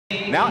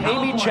Now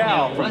Amy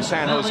Chow from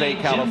San Jose,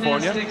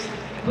 California.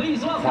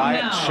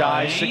 Quiet,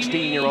 shy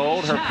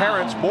 16-year-old. Her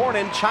parents born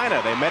in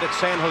China. They met at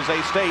San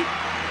Jose State.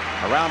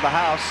 Around the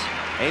house,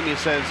 Amy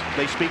says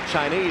they speak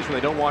Chinese and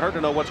they don't want her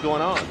to know what's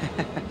going on.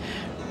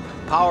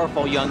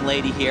 Powerful young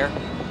lady here.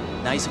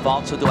 Nice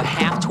vault. She'll do a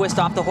half twist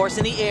off the horse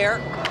in the air.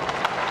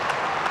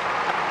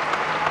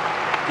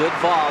 Good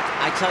vault.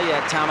 I tell you,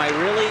 Tom, I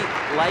really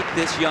like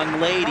this young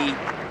lady.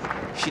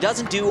 She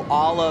doesn't do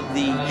all of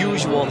the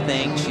usual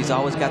things. She's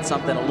always got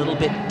something a little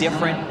bit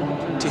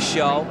different to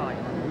show.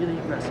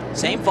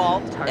 Same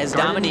vault as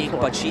Dominique,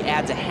 but she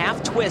adds a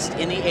half twist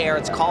in the air.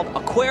 It's called a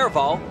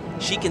cuervo.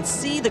 She can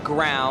see the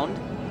ground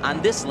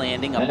on this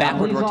landing, a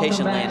backward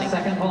rotation landing,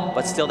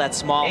 but still that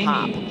small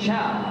hop.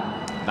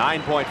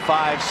 9.5,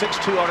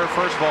 6.2 on her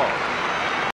first vault.